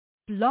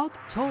Blog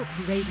Talk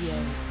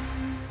Radio.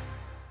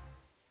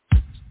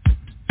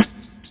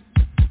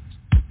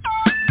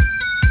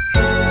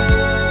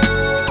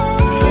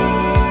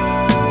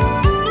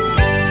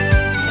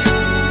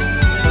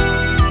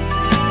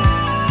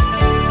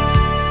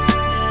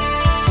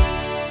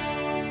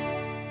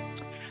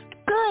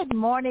 Good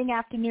morning,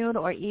 afternoon,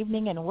 or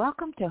evening, and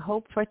welcome to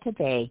Hope for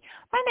Today.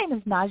 My name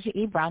is Naja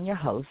E. Brown, your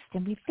host,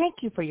 and we thank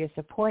you for your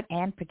support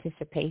and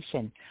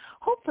participation.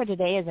 Hope for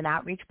Today is an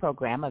outreach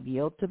program of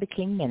Yield to the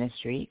King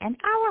Ministry, and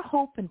our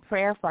hope and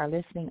prayer for our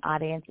listening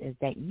audience is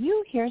that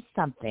you hear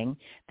something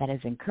that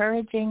is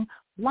encouraging,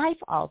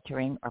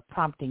 life-altering, or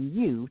prompting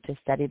you to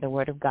study the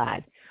Word of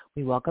God.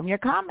 We welcome your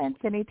comments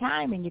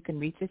anytime, and you can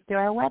reach us through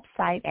our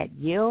website at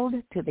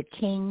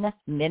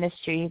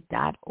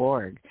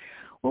yieldtothekingministry.org.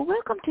 Well,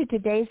 welcome to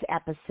today's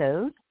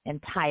episode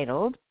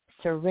entitled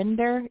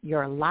Surrender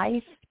Your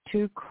Life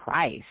to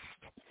Christ.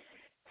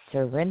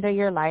 Surrender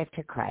your life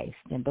to Christ.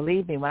 And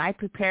believe me, when I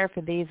prepare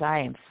for these, I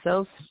am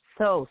so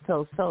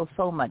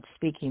much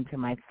speaking to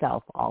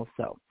myself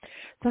also.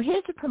 So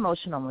here's the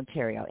promotional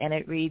material, and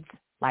it reads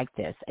like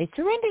this. A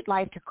surrendered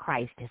life to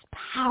Christ is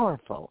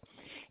powerful.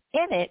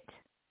 In it,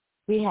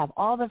 we have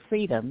all the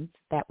freedoms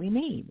that we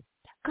need.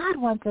 God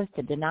wants us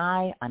to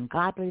deny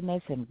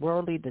ungodliness and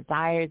worldly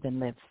desires and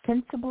live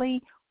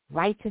sensibly,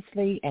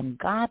 righteously, and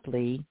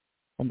godly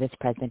in this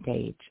present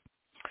age.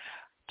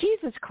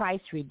 Jesus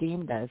Christ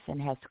redeemed us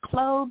and has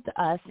clothed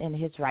us in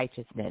his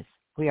righteousness.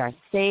 We are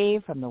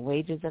saved from the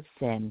wages of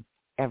sin,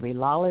 every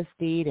lawless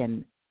deed,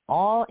 and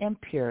all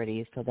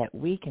impurity so that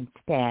we can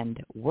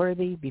stand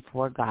worthy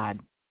before God.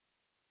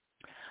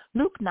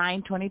 Luke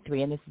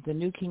 9:23, and this is the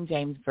New King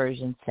James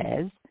Version,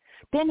 says,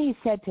 Then he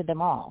said to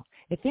them all,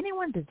 If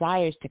anyone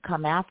desires to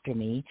come after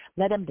me,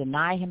 let him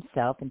deny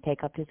himself and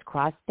take up his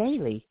cross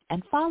daily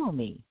and follow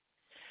me.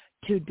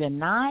 To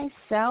deny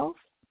self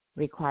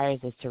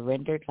requires a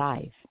surrendered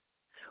life.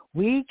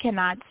 We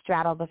cannot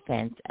straddle the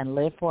fence and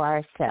live for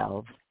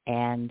ourselves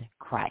and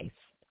Christ.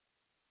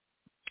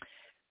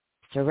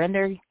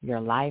 Surrender your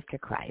life to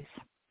Christ.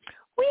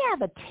 We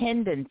have a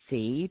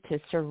tendency to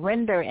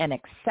surrender and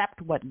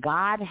accept what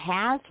God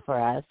has for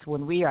us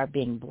when we are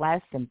being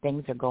blessed and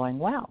things are going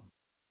well.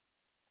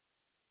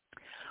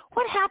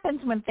 What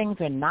happens when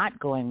things are not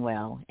going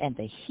well and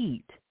the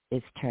heat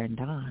is turned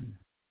on?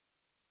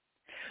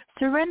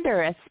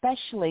 Surrender,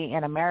 especially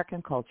in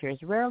American culture,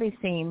 is rarely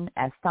seen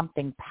as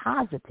something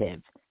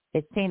positive.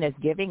 It's seen as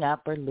giving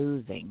up or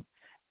losing.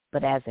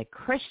 But as a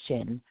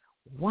Christian,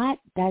 what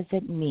does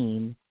it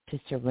mean to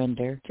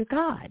surrender to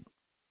God?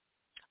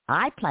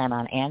 I plan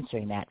on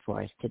answering that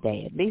for us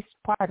today, at least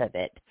part of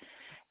it.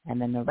 And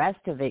then the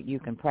rest of it you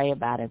can pray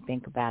about and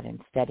think about and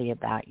study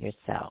about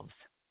yourselves.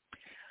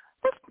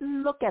 Let's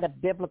look at a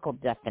biblical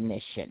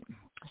definition.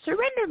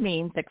 Surrender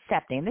means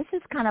accepting. This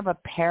is kind of a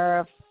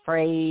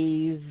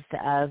paraphrase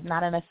of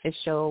not an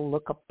official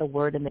look up the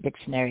word in the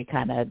dictionary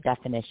kind of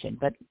definition,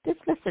 but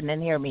just listen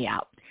and hear me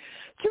out.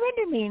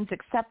 Surrender means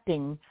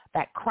accepting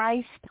that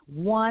Christ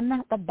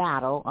won the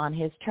battle on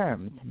his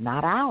terms,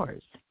 not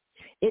ours.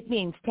 It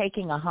means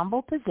taking a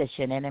humble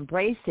position and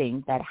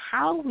embracing that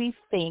how we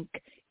think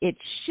it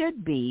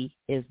should be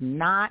is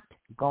not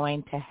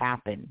going to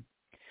happen.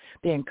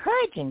 The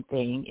encouraging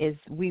thing is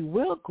we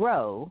will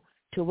grow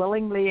to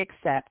willingly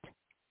accept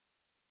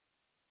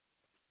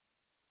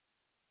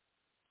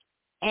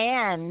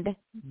and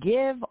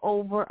give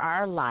over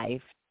our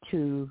life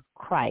to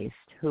Christ,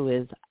 who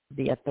is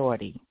the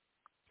authority,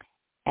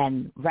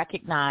 and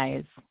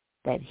recognize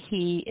that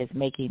he is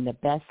making the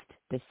best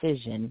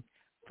decision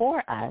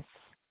for us,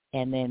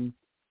 and then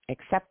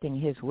accepting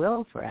his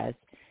will for us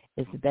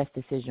is the best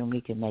decision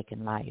we can make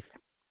in life.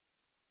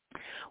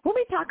 When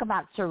we talk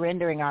about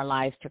surrendering our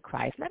lives to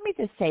Christ, let me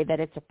just say that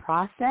it's a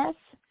process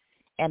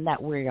and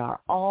that we are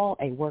all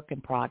a work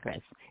in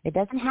progress. It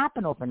doesn't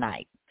happen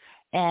overnight.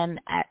 And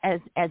as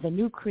a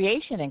new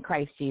creation in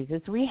Christ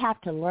Jesus, we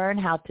have to learn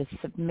how to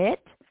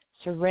submit,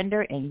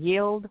 surrender, and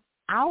yield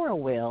our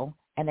will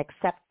and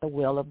accept the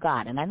will of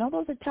God. And I know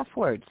those are tough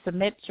words,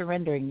 submit,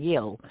 surrender, and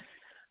yield.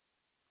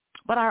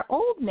 But our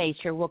old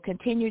nature will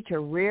continue to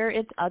rear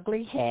its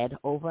ugly head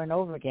over and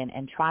over again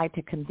and try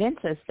to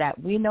convince us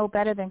that we know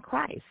better than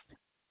Christ.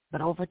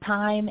 But over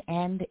time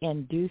and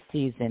in due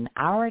season,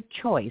 our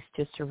choice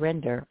to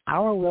surrender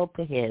our will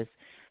to his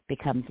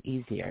becomes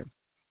easier.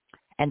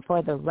 And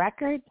for the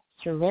record,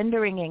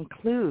 surrendering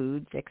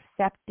includes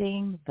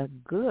accepting the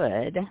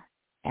good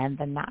and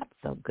the not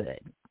so good.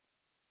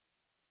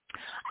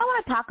 I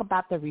want to talk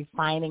about the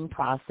refining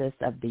process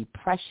of the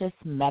precious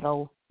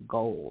metal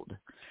gold.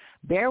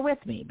 Bear with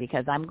me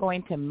because I'm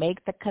going to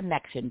make the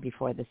connection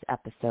before this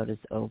episode is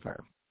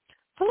over.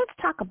 So let's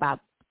talk about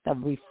the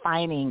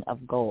refining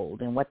of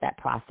gold and what that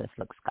process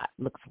looks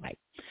like.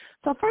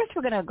 So first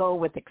we're going to go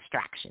with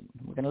extraction.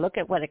 We're going to look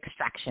at what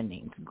extraction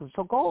means.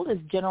 So gold is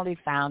generally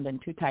found in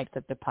two types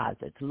of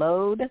deposits,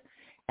 lode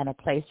and a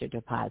placer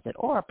deposit,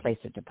 or a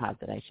placer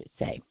deposit, I should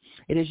say.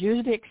 It is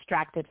usually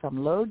extracted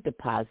from lode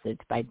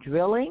deposits by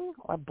drilling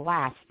or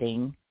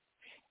blasting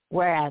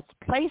whereas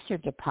placer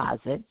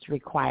deposits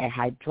require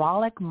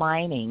hydraulic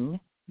mining,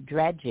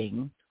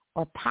 dredging,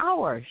 or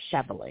power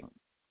shoveling.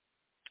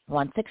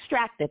 Once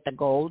extracted, the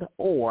gold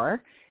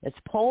ore is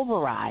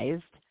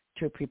pulverized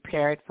to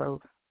prepare it for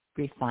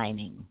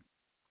refining.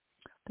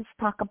 Let's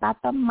talk about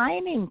the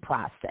mining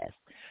process.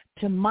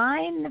 To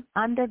mine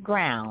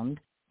underground,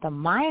 the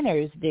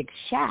miners dig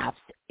shafts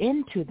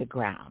into the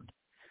ground.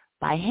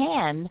 By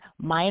hand,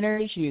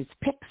 miners use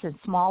picks and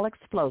small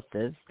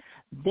explosives.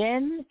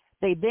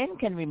 They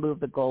can remove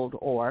the gold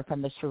ore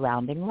from the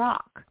surrounding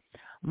rock.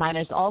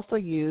 Miners also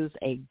use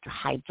a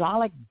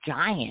hydraulic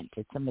giant.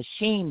 It's a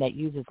machine that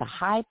uses a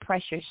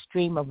high-pressure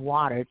stream of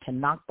water to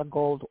knock the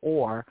gold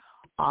ore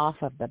off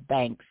of the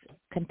banks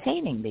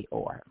containing the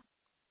ore.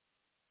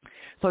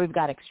 So we've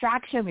got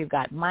extraction, we've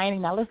got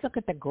mining. Now let's look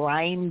at the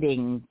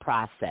grinding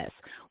process.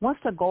 Once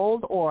the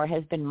gold ore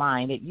has been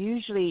mined, it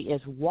usually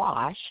is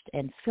washed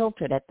and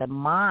filtered at the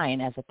mine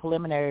as a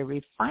preliminary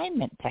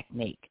refinement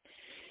technique.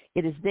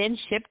 It is then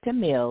shipped to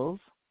mills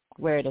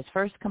where it is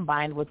first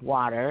combined with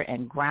water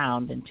and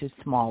ground into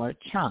smaller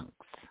chunks.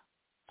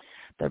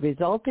 The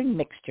resulting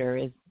mixture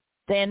is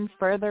then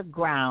further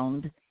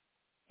ground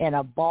in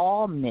a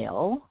ball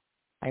mill,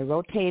 a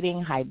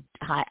rotating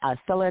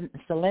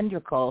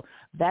cylindrical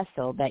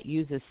vessel that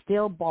uses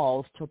steel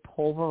balls to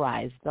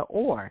pulverize the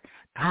ore.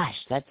 Gosh,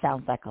 that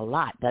sounds like a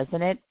lot,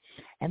 doesn't it?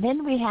 And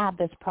then we have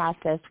this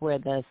process where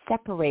the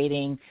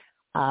separating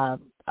of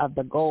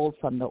the gold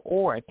from the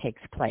ore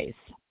takes place.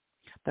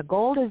 The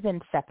gold is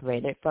then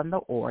separated from the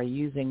ore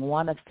using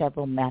one of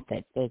several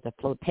methods. There's a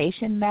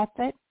flotation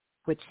method,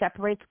 which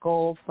separates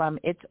gold from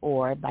its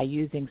ore by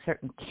using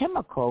certain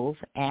chemicals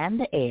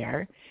and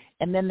air.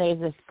 And then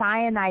there's a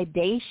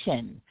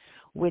cyanidation,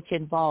 which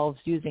involves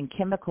using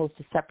chemicals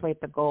to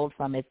separate the gold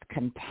from its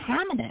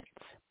contaminants.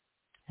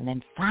 And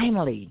then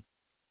finally,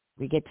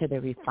 we get to the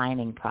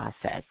refining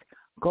process.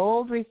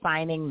 Gold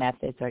refining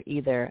methods are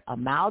either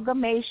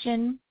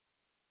amalgamation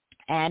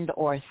and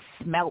or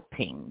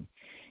smelting.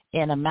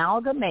 In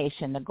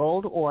amalgamation, the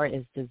gold ore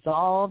is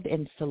dissolved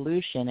in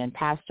solution and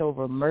passed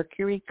over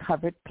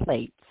mercury-covered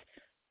plates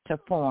to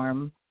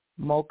form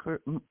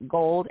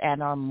gold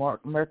and or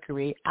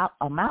mercury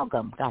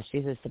amalgam. Gosh,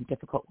 these are some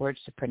difficult words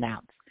to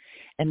pronounce.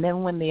 And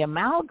then when the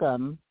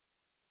amalgam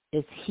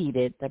is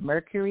heated, the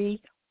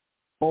mercury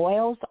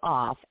boils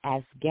off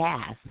as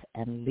gas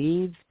and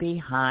leaves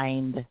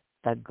behind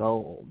the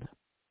gold.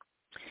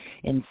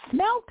 In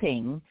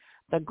smelting,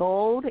 the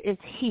gold is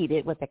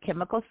heated with a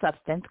chemical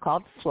substance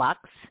called flux.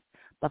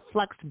 The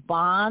flux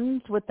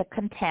bonds with the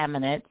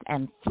contaminants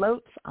and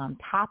floats on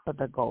top of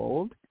the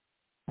gold.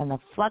 And the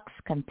flux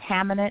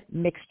contaminant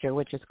mixture,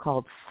 which is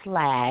called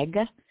slag,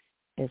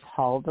 is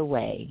hauled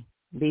away,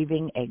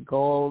 leaving a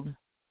gold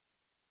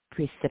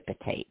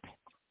precipitate.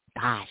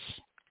 Gosh.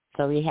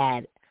 So we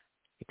had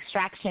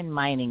extraction,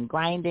 mining,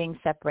 grinding,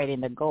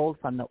 separating the gold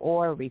from the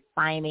ore,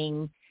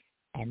 refining.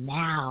 And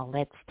now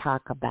let's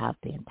talk about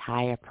the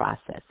entire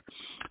process.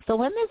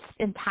 So in this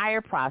entire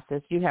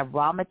process, you have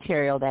raw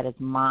material that is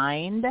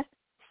mined,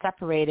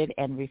 separated,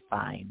 and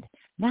refined.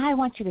 Now I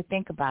want you to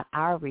think about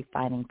our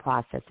refining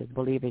process as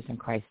believers in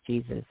Christ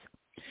Jesus.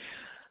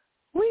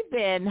 We've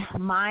been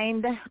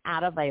mined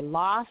out of a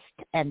lost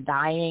and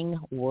dying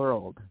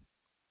world.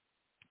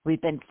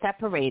 We've been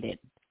separated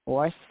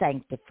or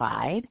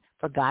sanctified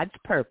for God's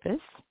purpose,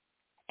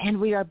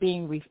 and we are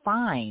being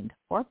refined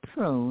or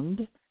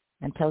pruned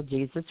until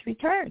Jesus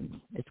returns.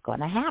 It's going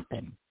to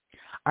happen.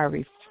 Our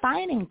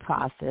refining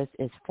process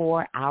is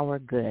for our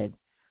good,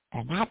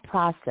 and that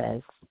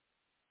process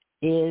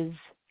is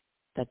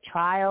the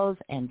trials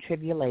and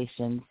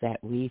tribulations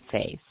that we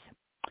face.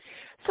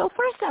 So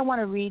first I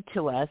want to read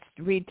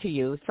to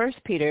you 1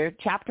 Peter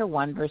chapter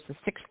 1, verses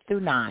 6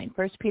 through 9.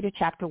 1 Peter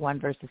chapter 1,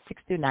 verses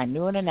 6 through 9,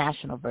 New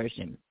International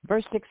Version.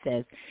 Verse 6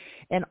 says,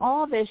 "In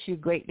all this you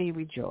greatly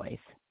rejoice,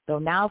 though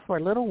now for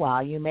a little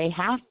while you may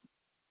have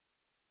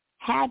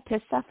had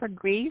to suffer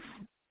grief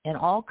in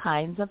all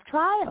kinds of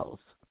trials.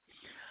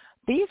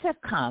 These have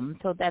come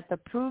so that the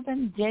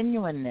proven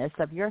genuineness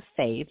of your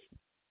faith,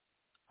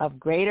 of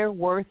greater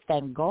worth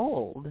than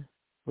gold,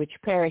 which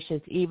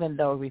perishes even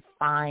though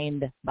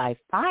refined by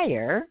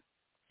fire,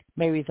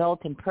 may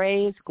result in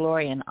praise,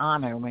 glory, and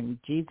honor when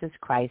Jesus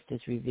Christ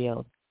is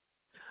revealed.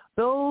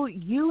 Though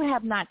you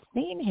have not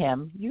seen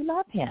him, you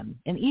love him.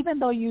 And even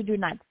though you do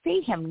not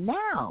see him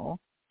now,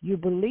 you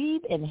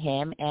believe in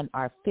him and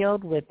are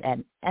filled with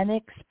an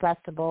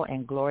inexpressible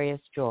and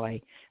glorious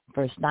joy."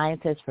 Verse 9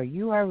 says, "For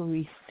you are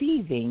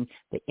receiving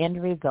the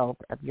end result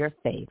of your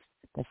faith,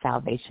 the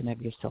salvation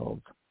of your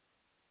souls."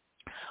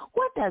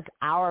 What does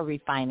our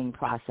refining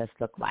process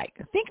look like?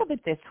 Think of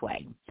it this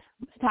way.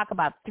 Let's talk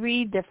about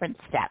 3 different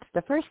steps.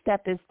 The first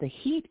step is the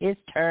heat is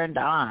turned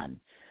on.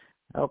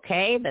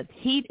 Okay, the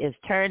heat is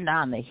turned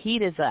on. The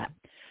heat is up.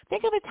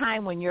 Think of a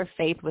time when your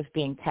faith was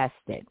being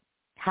tested.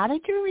 How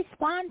did you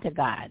respond to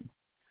God?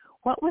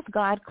 What was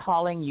God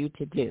calling you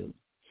to do?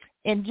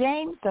 In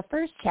James, the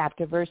first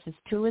chapter, verses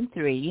 2 and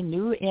 3,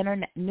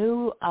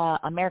 New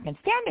American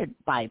Standard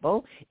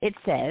Bible, it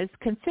says,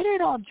 "Consider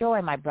it all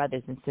joy, my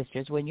brothers and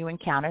sisters, when you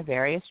encounter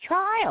various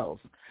trials,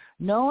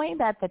 knowing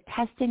that the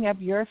testing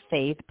of your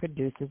faith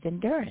produces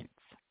endurance."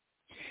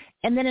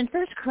 And then in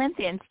 1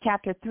 Corinthians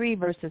chapter 3,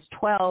 verses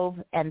 12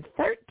 and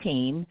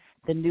 13,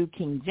 the New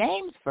King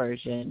James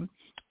Version,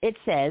 it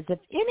says, "If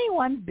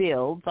anyone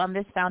builds on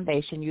this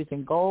foundation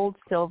using gold,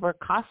 silver,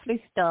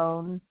 costly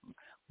stone,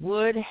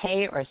 wood,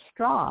 hay, or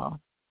straw,"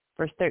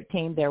 verse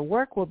 13, "their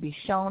work will be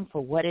shown for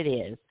what it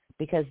is,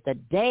 because the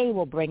day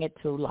will bring it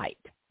to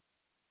light.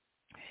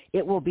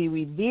 It will be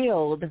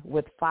revealed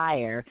with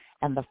fire,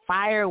 and the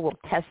fire will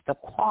test the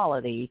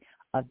quality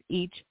of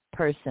each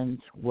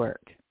person's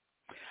work."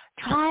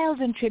 Trials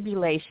and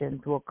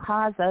tribulations will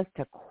cause us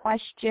to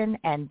question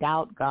and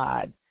doubt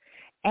God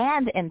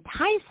and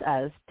entice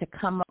us to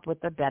come up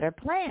with a better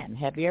plan.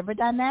 Have you ever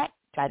done that?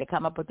 Try to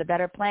come up with a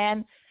better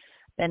plan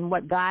than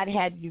what God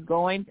had you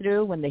going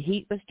through when the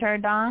heat was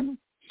turned on?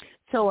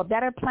 So a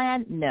better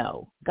plan?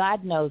 No.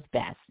 God knows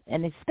best,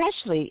 and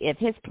especially if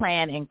his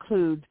plan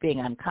includes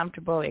being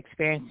uncomfortable,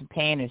 experiencing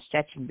pain, or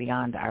stretching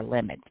beyond our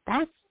limits.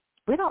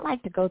 We don't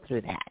like to go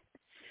through that.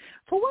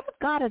 So what if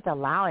God is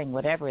allowing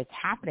whatever is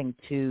happening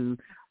to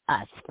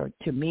us,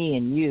 to me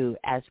and you,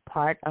 as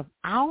part of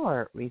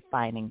our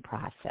refining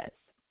process?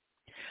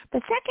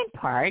 The second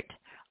part,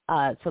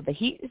 so the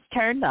heat is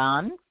turned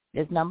on,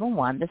 is number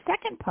one. The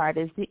second part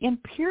is the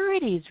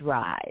impurities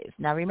rise.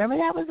 Now, remember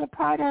that was a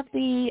part of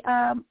the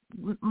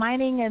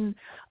mining and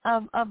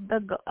of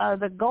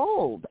the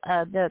gold.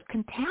 The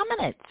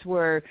contaminants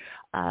were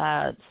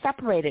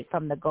separated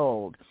from the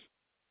gold.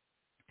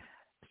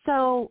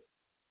 So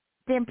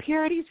the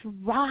impurities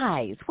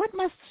rise.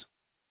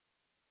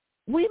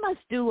 We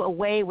must do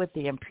away with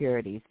the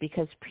impurities,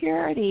 because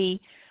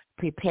purity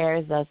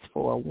prepares us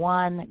for,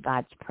 one,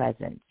 God's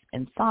presence.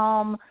 In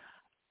Psalm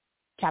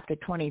chapter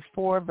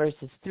 24,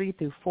 verses 3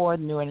 through 4,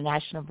 the New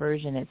International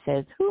Version, it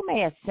says, "Who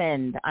may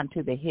ascend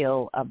unto the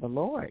hill of the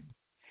Lord?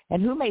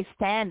 And who may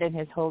stand in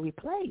his holy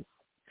place?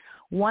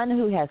 One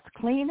who has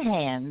clean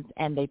hands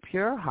and a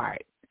pure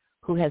heart,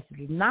 who has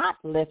not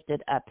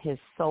lifted up his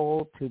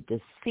soul to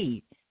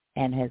deceit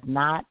and has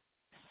not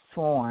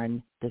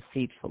sworn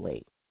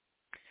deceitfully."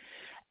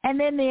 And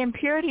then the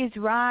impurities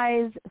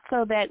rise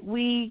so that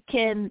we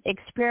can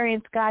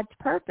experience God's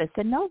purpose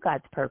and know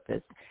God's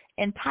purpose.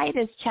 In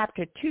Titus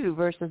chapter 2,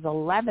 verses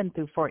 11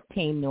 through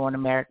 14, New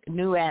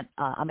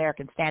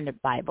American Standard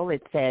Bible,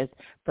 it says,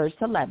 verse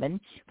 11,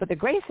 "For the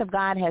grace of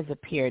God has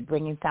appeared,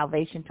 bringing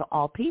salvation to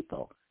all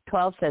people."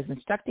 12 says,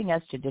 "Instructing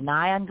us to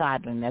deny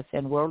ungodliness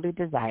and worldly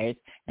desires,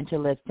 and to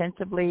live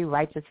sensibly,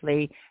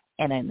 righteously,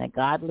 and in a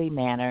godly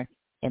manner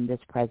in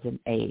this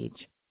present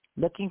age,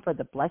 looking for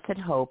the blessed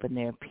hope and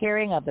the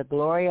appearing of the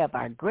glory of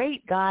our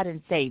great God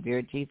and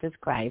Savior, Jesus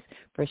Christ."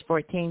 Verse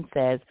 14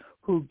 says,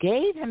 "Who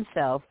gave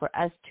himself for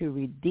us to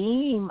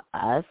redeem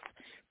us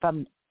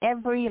from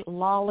every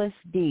lawless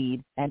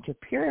deed, and to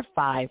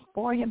purify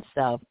for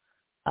himself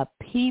a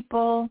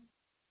people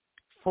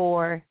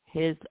for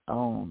his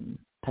own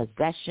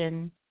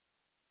possession,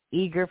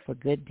 eager for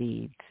good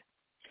deeds."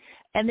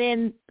 And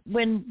then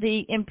when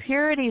the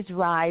impurities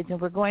rise and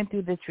we're going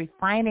through this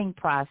refining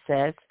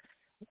process,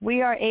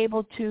 we are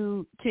able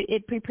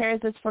it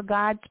prepares us for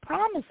God's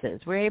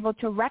promises. We're able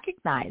to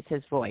recognize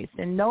his voice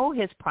and know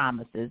his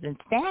promises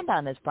and stand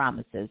on his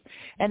promises.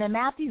 And in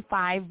Matthew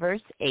 5,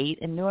 verse 8,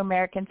 in New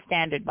American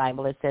Standard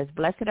Bible, it says,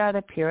 "Blessed are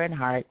the pure in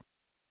heart,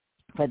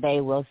 for they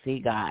will see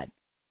God."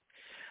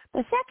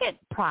 The second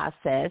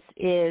process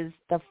is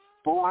the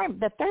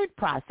third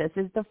process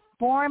is the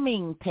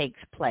forming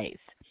takes place.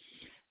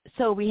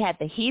 So we had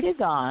the heat is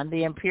on,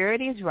 the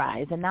impurities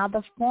rise, and now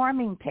the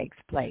forming takes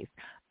place.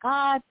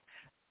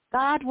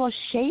 God will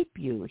shape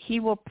you. He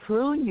will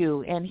prune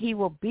you, and he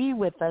will be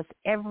with us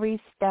every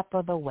step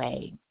of the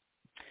way.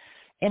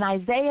 In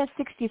Isaiah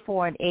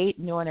 64 and 8,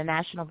 New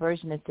International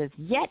Version, it says,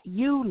 "Yet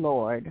you,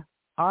 Lord,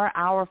 are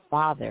our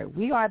Father.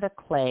 We are the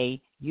clay.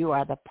 You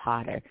are the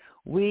potter.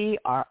 We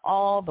are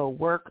all the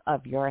work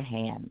of your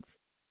hands."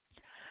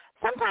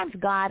 Sometimes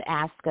God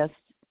asks us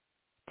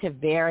to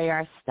vary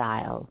our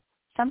style.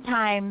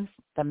 Sometimes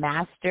the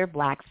master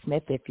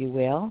blacksmith, if you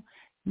will,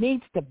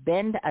 needs to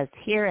bend us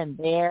here and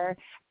there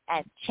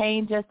and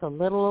change us a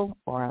little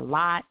or a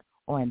lot,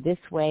 or in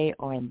this way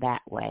or in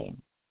that way.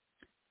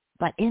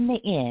 But in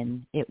the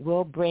end, it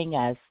will bring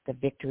us the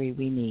victory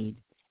we need.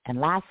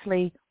 And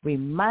lastly, we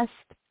must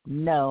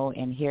know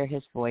and hear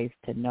his voice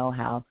to know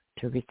how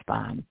to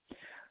respond.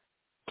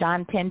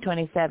 John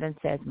 10:27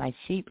 says, "My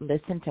sheep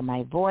listen to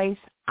my voice.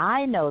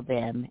 I know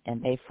them,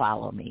 and they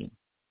follow me."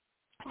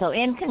 So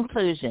in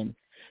conclusion,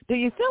 do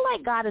you feel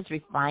like God is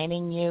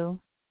refining you?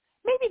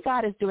 Maybe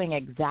God is doing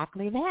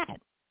exactly that.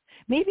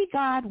 Maybe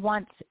God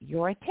wants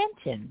your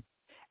attention.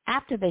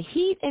 After the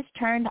heat is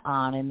turned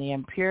on and the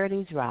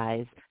impurities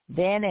rise,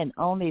 then and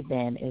only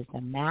then is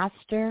the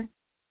master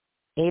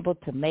able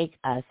to make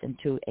us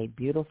into a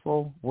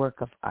beautiful work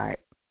of art.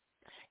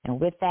 And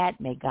with that,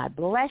 may God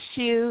bless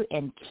you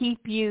and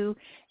keep you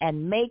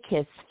and make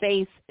his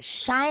face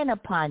shine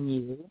upon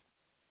you.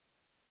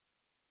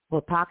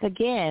 We'll talk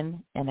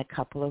again in a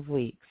couple of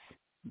weeks.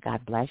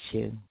 God bless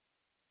you.